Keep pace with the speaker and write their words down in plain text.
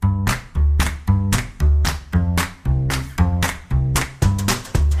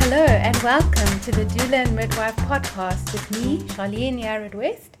and welcome to the Doula and Midwife podcast with me, Charlene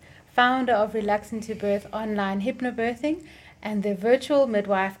West, founder of Relaxing to Birth online hypnobirthing and the virtual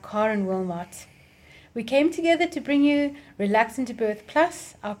midwife Karen Wilmot. We came together to bring you Relaxing to Birth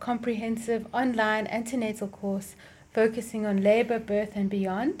Plus, our comprehensive online antenatal course focusing on labor, birth and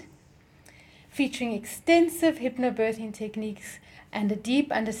beyond, featuring extensive hypnobirthing techniques and a deep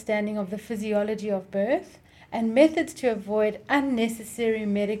understanding of the physiology of birth and methods to avoid unnecessary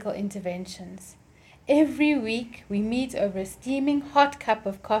medical interventions. Every week, we meet over a steaming hot cup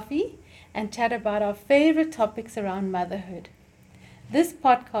of coffee and chat about our favorite topics around motherhood. This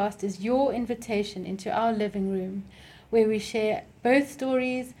podcast is your invitation into our living room, where we share birth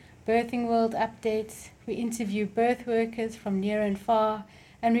stories, birthing world updates, we interview birth workers from near and far,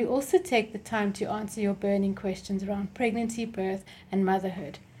 and we also take the time to answer your burning questions around pregnancy, birth, and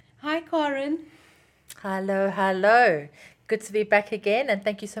motherhood. Hi, Karen. Hello. Good to be back again, and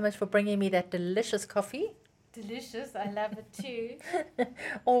thank you so much for bringing me that delicious coffee. Delicious, I love it too.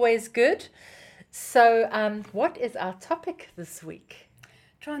 Always good. So, what is our topic this week?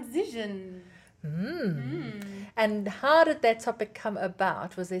 Transition. And how did that topic come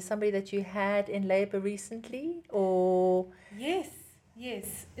about? Was there somebody that you had in labor recently, or? Yes.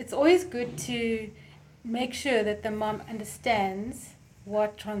 It's always good to make sure that the mom understands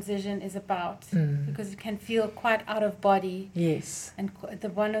what transition is about, because it can feel quite out of body. Yes. And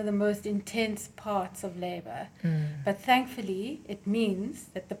one of the most intense parts of labor. But thankfully, it means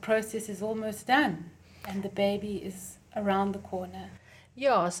that the process is almost done and the baby is around the corner.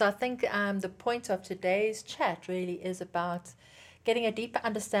 Yeah, so I think the point of today's chat really is about getting a deeper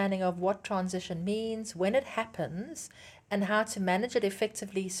understanding of what transition means, when it happens, and how to manage it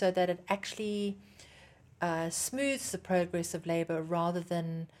effectively so that it actually smooths the progress of labor rather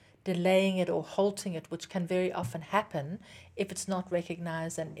than delaying it or halting it, which can very often happen if it's not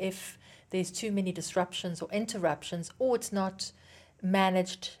recognized and if there's too many disruptions or interruptions, or it's not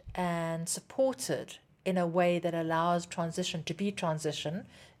managed and supported in a way that allows transition to be transition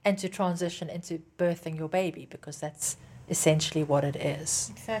and to transition into birthing your baby, because that's essentially what it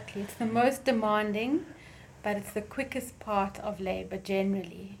is. Exactly. It's the most demanding, but it's the quickest part of labor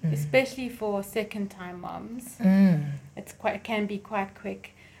generally, especially for second-time moms. It can be quite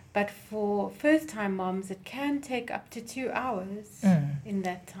quick, but for first-time moms, it can take up to 2 hours in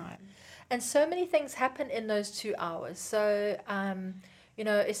that time. And so many things happen in those 2 hours. So,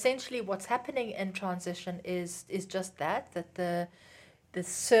 essentially what's happening in transition is just that the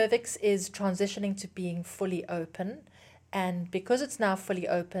cervix is transitioning to being fully open. And because it's now fully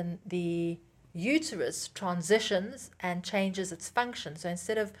open, the uterus transitions and changes its function. So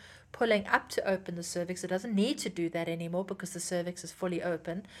instead of pulling up to open the cervix, it doesn't need to do that anymore because the cervix is fully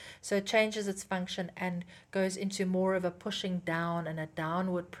open. So it changes its function and goes into more of a pushing down and a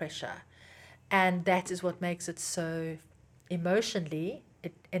downward pressure. And that is what makes it so emotionally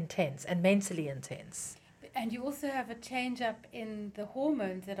intense and mentally intense. And you also have a change up in the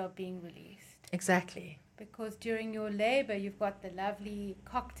hormones that are being released. Exactly. Because during your labor, you've got the lovely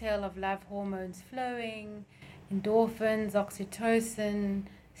cocktail of love hormones flowing, endorphins, oxytocin,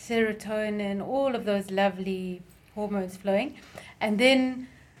 serotonin, all of those lovely hormones flowing. And then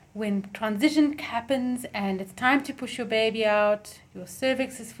when transition happens and it's time to push your baby out, your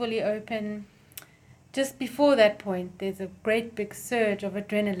cervix is fully open, just before that point, there's a great big surge of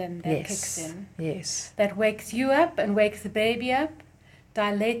adrenaline that kicks in. Yes. That wakes you up and wakes the baby up,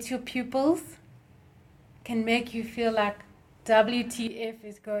 dilates your pupils, can make you feel like WTF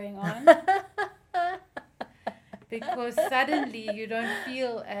is going on. Because suddenly you don't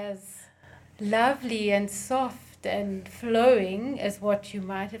feel as lovely and soft and flowing as what you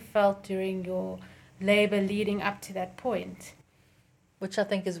might have felt during your labor leading up to that point. Which I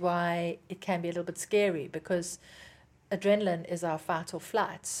think is why it can be a little bit scary, because adrenaline is our fight or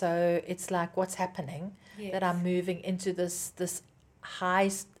flight. So it's like, what's happening? Yes. That I'm moving into this high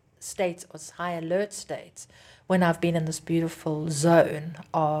state or high alert state when I've been in this beautiful zone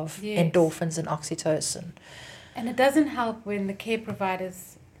of endorphins and oxytocin. And it doesn't help when the care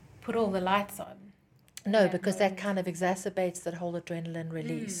providers put all the lights on. No, because that kind of exacerbates that whole adrenaline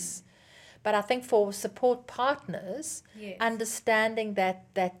release. But I think for support partners, understanding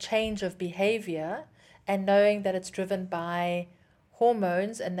that change of behavior and knowing that it's driven by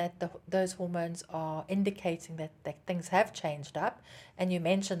hormones and that those hormones are indicating that things have changed up. And you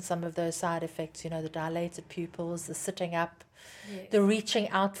mentioned some of those side effects, the dilated pupils, the sitting up, the reaching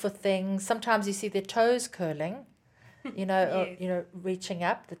out for things. Sometimes you see their toes curling, or, reaching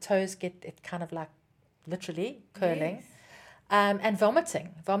up. The toes get it kind of like literally curling. And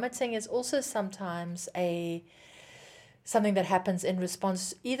vomiting. Vomiting is also sometimes a something that happens in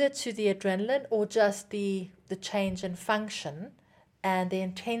response either to the adrenaline or just the change in function and the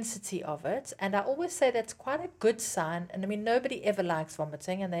intensity of it. And I always say that's quite a good sign. And I mean, nobody ever likes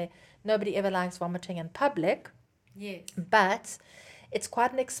vomiting, and nobody ever likes vomiting in public. Yes. But it's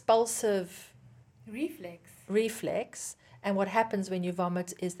quite an expulsive reflex. And what happens when you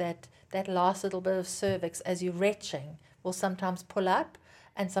vomit is that last little bit of cervix, as you're retching, will sometimes pull up,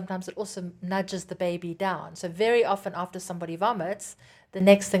 and sometimes it also nudges the baby down. So very often after somebody vomits, the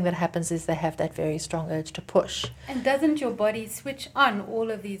next thing that happens is they have that very strong urge to push. And doesn't your body switch on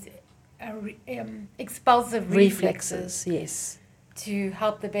all of these expulsive reflexes? Yes. To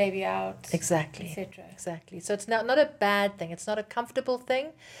help the baby out, exactly, etc. Exactly. So it's not a bad thing. It's not a comfortable thing.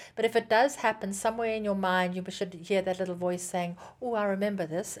 But if it does happen, somewhere in your mind, you should hear that little voice saying, "Oh, I remember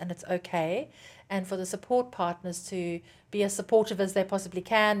this," and it's okay. And for the support partners to be as supportive as they possibly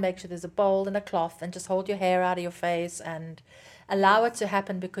can, make sure there's a bowl and a cloth, and just hold your hair out of your face and allow it to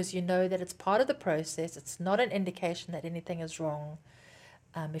happen, because you know that it's part of the process. It's not an indication that anything is wrong.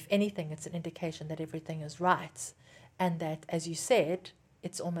 If anything, it's an indication that everything is right. And that, as you said,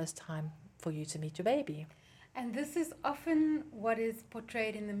 it's almost time for you to meet your baby. And this is often what is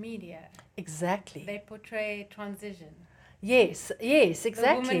portrayed in the media. Exactly. They portray transition. Yes,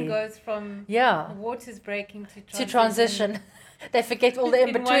 exactly. The woman goes from the waters breaking to transition. They forget all the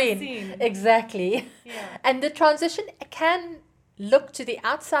in between. One scene. Exactly. Yeah. And the transition can look to the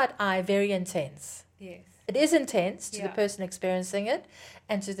outside eye very intense. Yes. It is intense to the person experiencing it,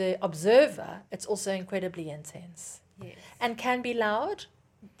 and to the observer, it's also incredibly intense. Yes. And can be loud.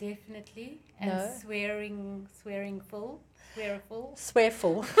 Definitely. And swearing full.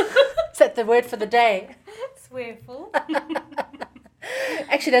 Swearful. Is that the word for the day? Swearful.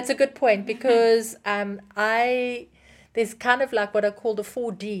 Actually, that's a good point, because there's kind of like what I call the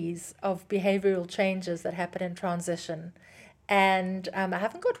 4 Ds of behavioral changes that happen in transition. And I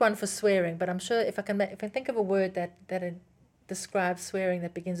haven't got one for swearing, but I'm sure if I can think of a word that describes swearing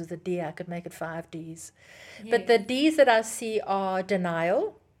that begins with a D, I could make it 5 Ds. Yes. But the Ds that I see are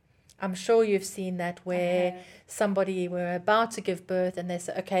denial. I'm sure you've seen that, where somebody were about to give birth and they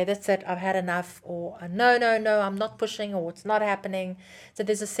say, "Okay, that's it, I've had enough," or "No, I'm not pushing," or "It's not happening." So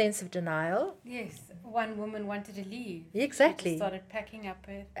there's a sense of denial. Yes, one woman wanted to leave. Exactly. She started packing up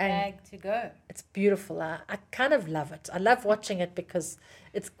her bag to go. It's beautiful. I kind of love it. I love watching it because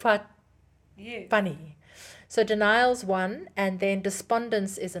it's quite funny. So denial's one, and then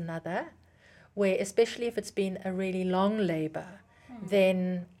despondence is another, where especially if it's been a really long labor,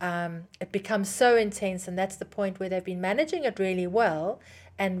 then it becomes so intense, and that's the point where they've been managing it really well,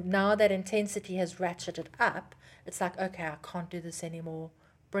 and now that intensity has ratcheted up, it's like, okay, I can't do this anymore.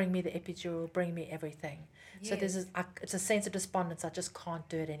 Bring me the epidural, bring me everything. Yes. So it's a sense of despondence. I just can't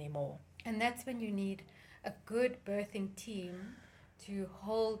do it anymore. And that's when you need a good birthing team to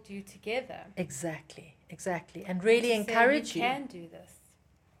hold you together. Exactly. And really encourage you. You can do this.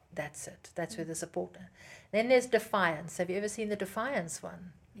 That's it. That's where the support. Then there's defiance. Have you ever seen the defiance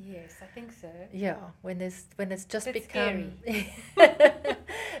one? Yes, I think so. Yeah, when it's just it's become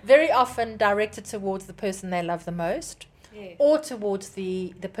very often directed towards the person they love the most, or towards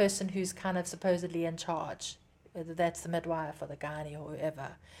the person who's kind of supposedly in charge, whether that's the midwife or the gynae or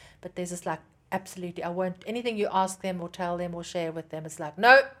whoever. But there's this like, absolutely, I won't, anything you ask them or tell them or share with them, it's like,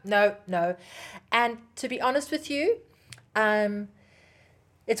 no. And to be honest with you,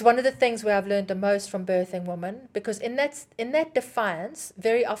 it's one of the things where I've learned the most from birthing women, because in that defiance,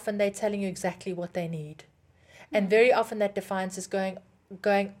 very often they're telling you exactly what they need. And very often that defiance is going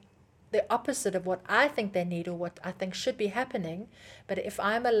the opposite of what I think they need or what I think should be happening. But if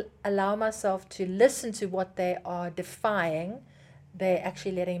I'm allow myself to listen to what they are defying, they're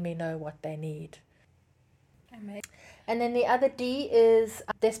actually letting me know what they need. Amazing. And then the other D is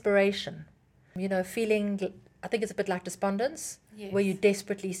desperation. Feeling, I think it's a bit like despondence, where you're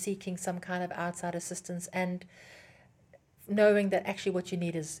desperately seeking some kind of outside assistance, and knowing that actually what you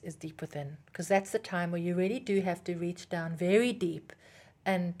need is deep within, because that's the time where you really do have to reach down very deep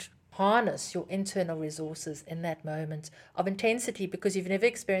and harness your internal resources in that moment of intensity, because you've never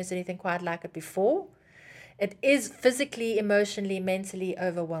experienced anything quite like it before. It is physically, emotionally, mentally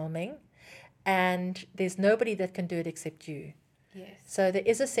overwhelming, and there's nobody that can do it except you. Yes. So there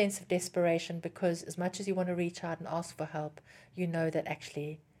is a sense of desperation, because as much as you want to reach out and ask for help, you know that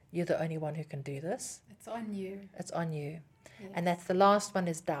actually you're the only one who can do this. It's on you. Yes. And that's the last one,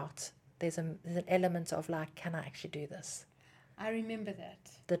 is doubt. There's an element of like, can I actually do this? I remember that.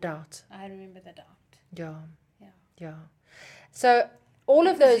 The doubt. I remember the doubt. Yeah. So all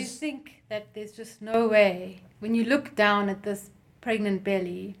of those... You think that there's just no way. When you look down at this pregnant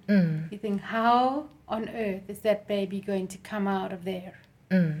belly, you think, how on earth is that baby going to come out of there?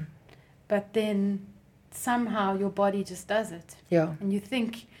 But then somehow your body just does it. Yeah. And you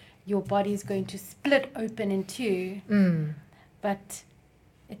think your body is going to split open in two, but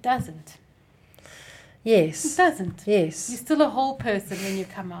it doesn't. Yes. It doesn't. Yes. You're still a whole person when you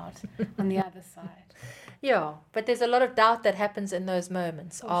come out on the other side. Yeah, but there's a lot of doubt that happens in those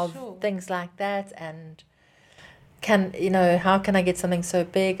moments of sure. things like that. And how can I get something so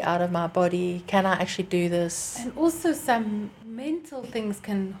big out of my body? Can I actually do this? And also some mental things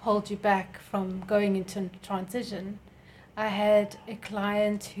can hold you back from going into transition. I had a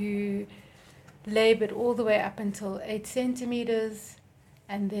client who labored all the way up until 8 centimeters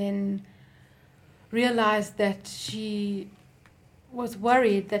and then realized that she was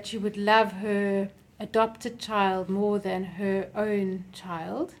worried that she would love her adopted child more than her own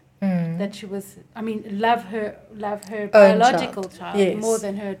child. That she was, love her biological child yes. more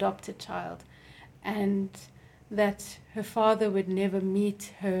than her adopted child. And that her father would never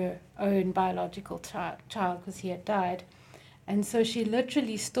meet her own biological child because he had died. And so she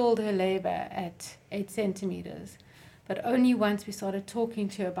literally stalled her labor at 8 centimeters. But only once we started talking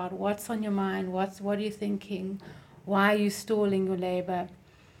to her about what's on your mind, what are you thinking, why are you stalling your labor,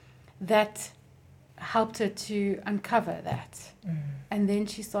 that helped her to uncover that. And then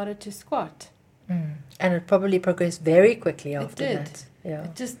she started to squat. And it probably progressed very quickly after that. Yeah.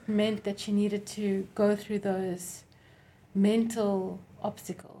 It just meant that she needed to go through those mental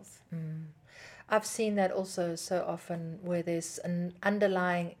obstacles. I've seen that also so often where there's an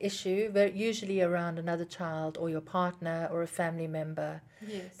underlying issue, usually around another child or your partner or a family member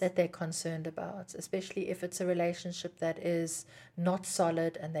that they're concerned about, especially if it's a relationship that is not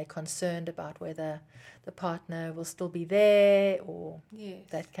solid and they're concerned about whether the partner will still be there, or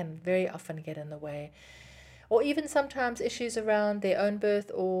that can very often get in the way. Or even sometimes issues around their own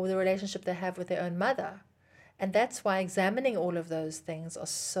birth or the relationship they have with their own mother. And that's why examining all of those things are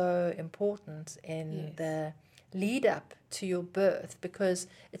so important in the lead up to your birth, because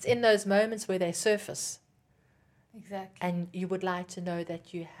it's in those moments where they surface. Exactly. And you would like to know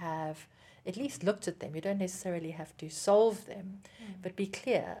that you have at least looked at them. You don't necessarily have to solve them, but be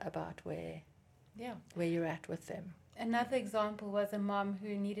clear about where you're at with them. Another example was a mom who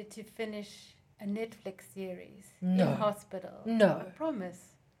needed to finish a Netflix series in hospital. No. I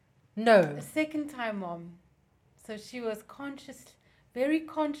promise. No. A second time mom. So she was conscious, very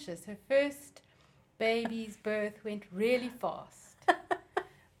conscious. Her first baby's birth went really fast.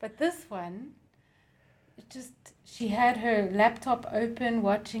 But this one, she had her laptop open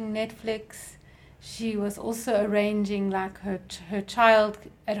watching Netflix. She was also arranging like her child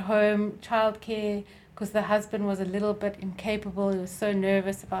at home, childcare, because the husband was a little bit incapable. He was so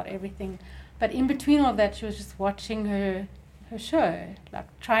nervous about everything. But in between all that, she was just watching her show, like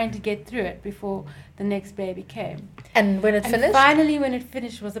trying to get through it before the next baby came. And when it finished? Finally, when it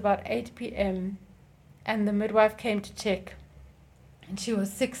finished, was about 8 p.m. and the midwife came to check, and she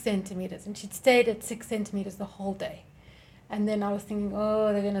was 6 centimeters, and she'd stayed at 6 centimeters the whole day. And then I was thinking,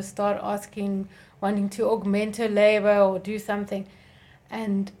 they're going to start wanting to augment her labor or do something.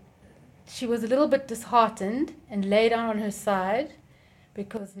 And she was a little bit disheartened and lay down on her side.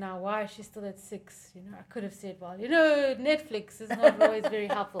 Because now, why is she still at 6? I could have said, Netflix is not always very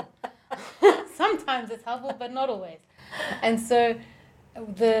helpful. Sometimes it's helpful, but not always. And so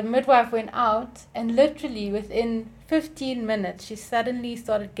the midwife went out, and literally within 15 minutes, she suddenly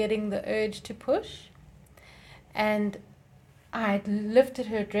started getting the urge to push. And I lifted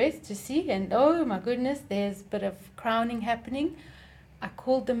her dress to see, and oh my goodness, there's a bit of crowning happening. I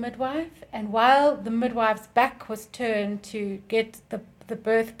called the midwife, and while the midwife's back was turned to get the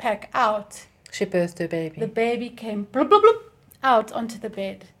birth pack out, she birthed her baby. The baby came bloop, bloop, bloop, out onto the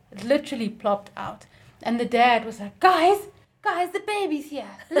bed. It literally plopped out. And the dad was like, guys, the baby's here.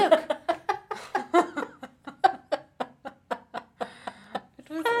 Look. It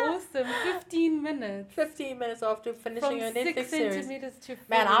was awesome. 15 minutes. 15 minutes after finishing her Netflix series. 6 centimeters to 40.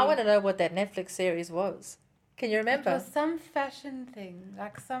 Man, I want to know what that Netflix series was. Can you remember? It was some fashion thing,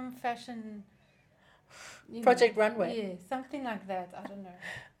 like some fashion... Project Runway. Yeah, something like that. I don't know.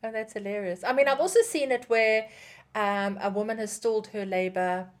 Oh, that's hilarious. I mean, I've also seen it where a woman has stalled her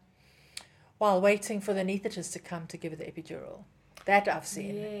labor while waiting for the anaesthetist to come to give her the epidural. That I've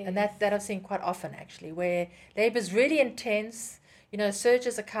seen. Yes. And that I've seen quite often, actually, where labor is really intense.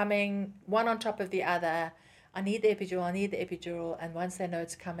 Surges are coming, one on top of the other. I need the epidural. And once they know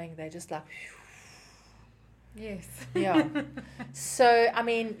it's coming, they're just like... Whew. Yes. Yeah. So, I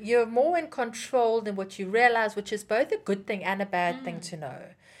mean, you're more in control than what you realize, which is both a good thing and a bad thing to know.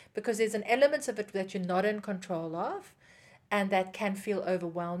 Because there's an element of it that you're not in control of. and that can feel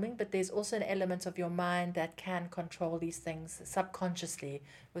overwhelming, but there's also an element of your mind that can control these things subconsciously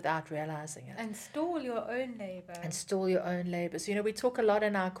without realizing it. And stall your own labor. And stall your own labor. So, you know, we talk a lot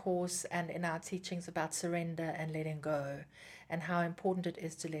in our course and in our teachings about surrender and letting go, and how important it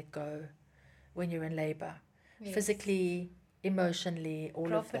is to let go when you're in labor. Yes. Physically, emotionally, all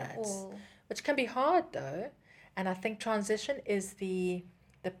Drop of that. it all. Which can be hard though. And I think transition is the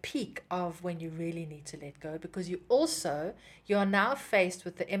peak of when you really need to let go, because you are now faced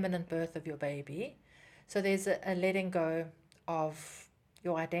with the imminent birth of your baby. So there's a letting go of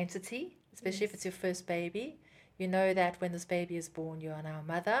your identity, especially if it's your first baby. You know that when this baby is born, you are now a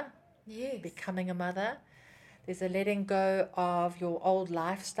mother, becoming a mother. There's a letting go of your old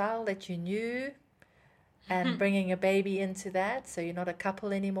lifestyle that you knew and bringing a baby into that. So you're not a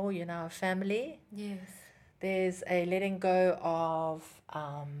couple anymore, you're now a family. Yes. There's a letting go of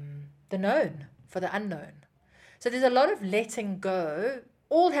the known for the unknown. So there's a lot of letting go,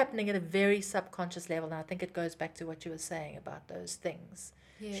 all happening at a very subconscious level. And I think it goes back to what you were saying about those things.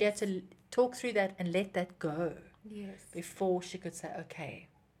 Yes. She had to talk through that and let that go before she could say, okay.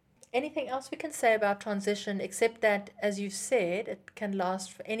 Anything else we can say about transition, except that, as you said, it can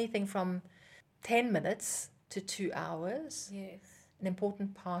last for anything from 10 minutes to 2 hours. Yes. An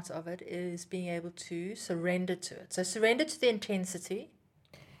important part of it is being able to surrender to it. So surrender to the intensity.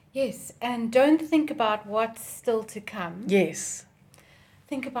 Yes, and don't think about what's still to come. Yes.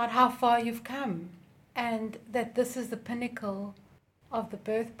 Think about how far you've come, and that this is the pinnacle of the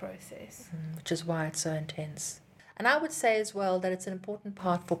birth process. Which is why it's so intense. And I would say as well that it's an important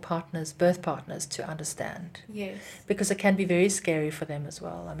part for partners, birth partners, to understand. Yes. Because it can be very scary for them as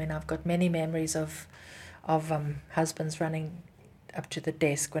well. I mean, I've got many memories of husbands running up to the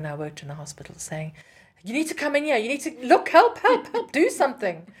desk when I worked in a hospital saying, you need to come in here, you need to look, help, do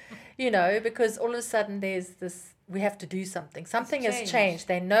something. You know, because all of a sudden there's this, we have to do something. Something has changed.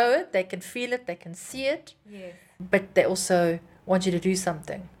 They know it, they can feel it, they can see it. Yes. But they also want you to do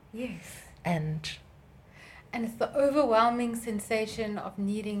something. Yes. And it's the overwhelming sensation of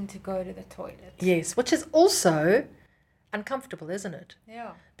needing to go to the toilet. Yes, which is also uncomfortable, isn't it?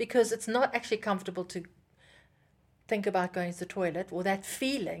 Yeah. Because it's not actually comfortable to think about going to the toilet or that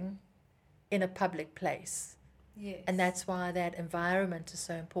feeling in a public place. Yes. And that's why that environment is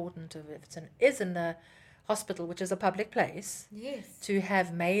so important. If it's in a hospital, which is a public place, yes, to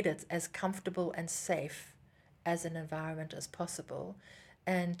have made it as comfortable and safe as an environment as possible,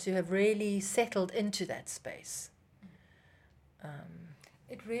 and to have really settled into that space.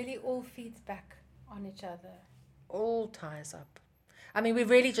 It really all feeds back on each other. All ties up. I mean, we've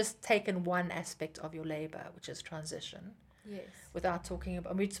really just taken one aspect of your labor, which is transition. Yes. Without talking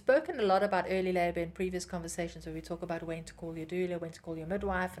about, we've spoken a lot about early labor in previous conversations where we talk about when to call your doula, when to call your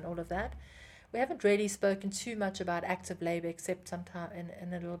midwife, and all of that. We haven't really spoken too much about active labor, except sometime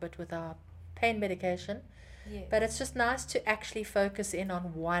in a little bit with our pain medication. Yes. But it's just nice to actually focus in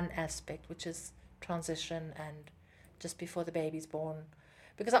on one aspect, which is transition and just before the baby's born.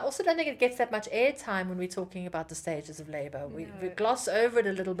 Because I also don't think it gets that much airtime when we're talking about the stages of labor. We gloss over it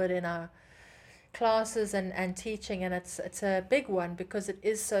a little bit in our classes and teaching, and it's a big one because it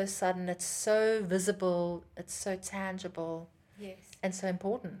is so sudden, it's so visible, it's so tangible. Yes. And so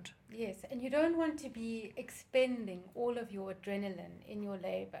important. Yes, and you don't want to be expending all of your adrenaline in your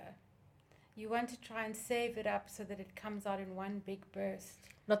labor. You want to try and save it up so that it comes out in one big burst.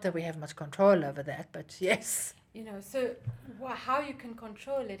 Not that we have much control over that, but yes. You know, so how you can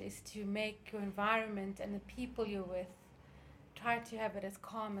control it is to make your environment and the people you're with, try to have it as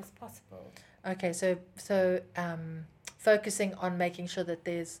calm as possible. Okay, so focusing on making sure that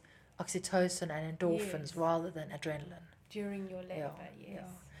there's oxytocin and endorphins rather than adrenaline. During your labor, yes. Yeah.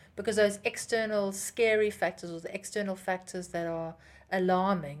 Because those external scary factors or the external factors that are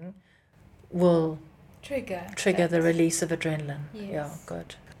alarming will trigger the release of adrenaline. Yes. Yeah,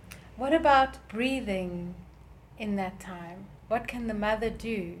 good. What about breathing in that time? What can the mother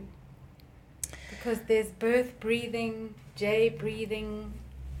do? Because there's birth breathing, J breathing.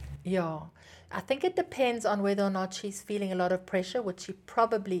 Yeah. I think it depends on whether or not she's feeling a lot of pressure, which she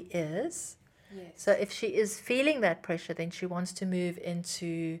probably is. Yes. So if she is feeling that pressure, then she wants to move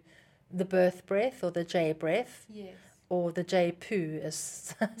into the birth breath or the J breath. Yes. Or the J poo,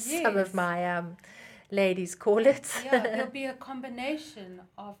 as some of my ladies call it. Yeah, there'll be a combination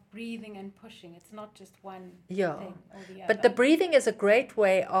of breathing and pushing. It's not just one thing or the other. But the breathing is a great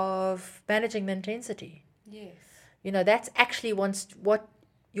way of managing the intensity. Yes. You know, that's actually what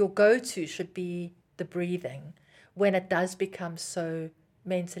your go-to should be, the breathing, when it does become so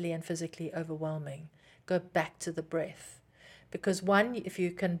mentally and physically overwhelming. Go back to the breath. Because one, if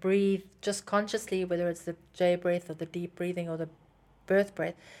you can breathe just consciously, whether it's the J breath or the deep breathing or the birth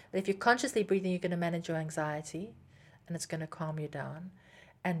breath, but if you're consciously breathing, you're going to manage your anxiety and it's going to calm you down.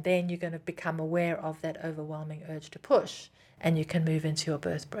 And then you're going to become aware of that overwhelming urge to push, and you can move into your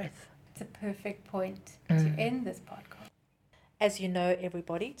birth breath. It's a perfect point to end this podcast. As you know,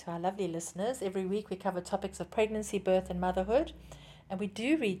 everybody, to our lovely listeners, every week we cover topics of pregnancy, birth, and motherhood. And we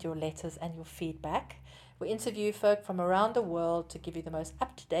do read your letters and your feedback. We interview folk from around the world to give you the most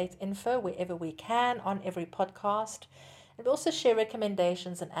up-to-date info wherever we can on every podcast. And we also share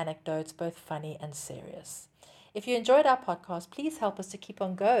recommendations and anecdotes, both funny and serious. If you enjoyed our podcast, please help us to keep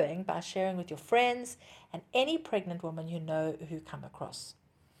on going by sharing with your friends and any pregnant woman you know who come across.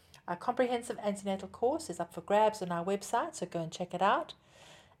 Our comprehensive antenatal course is up for grabs on our website, so go and check it out.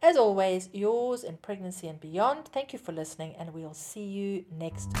 As always, yours in pregnancy and beyond. Thank you for listening, and we'll see you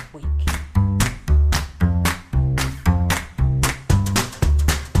next week.